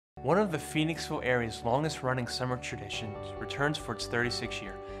One of the Phoenixville area's longest running summer traditions returns for its 36th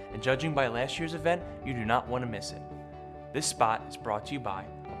year, and judging by last year's event, you do not want to miss it. This spot is brought to you by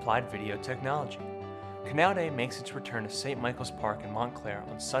Applied Video Technology. Canal Day makes its return to St. Michael's Park in Mont Clare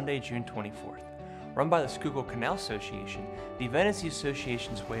on Sunday, June 24th. Run by the Schuylkill Canal Association, the event is the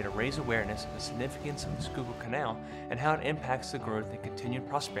association's way to raise awareness of the significance of the Schuylkill Canal and how it impacts the growth and continued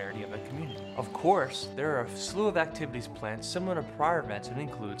prosperity of the community. Of course, there are a slew of activities planned similar to prior events and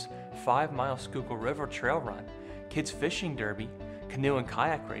includes 5 Mile Schuylkill River trail run, kids fishing derby, canoe and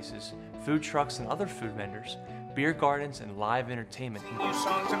kayak races, food trucks and other food vendors, beer gardens, and live entertainment,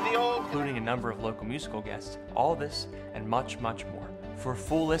 including a number of local musical guests, all this and much, much more. For a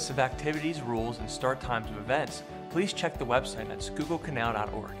full list of activities, rules, and start times of events, please check the website at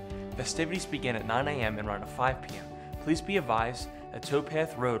schuylkillcanal.org. Festivities begin at 9 a.m. and run to 5 p.m. Please be advised that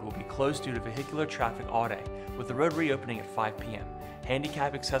Towpath Road will be closed due to vehicular traffic all day, with the road reopening at 5 p.m.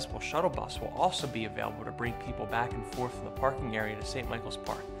 Handicap-accessible shuttle bus will also be available to bring people back and forth from the parking area to St. Michael's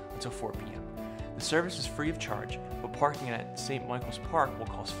Park until 4 p.m. The service is free of charge, but parking at St. Michael's Park will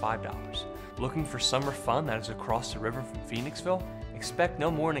cost $5. Looking for summer fun that is across the river from Phoenixville? Expect no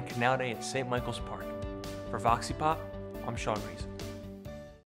more than Canal Day at St. Michael's Park. For Voxy Pop, I'm Sean Reese.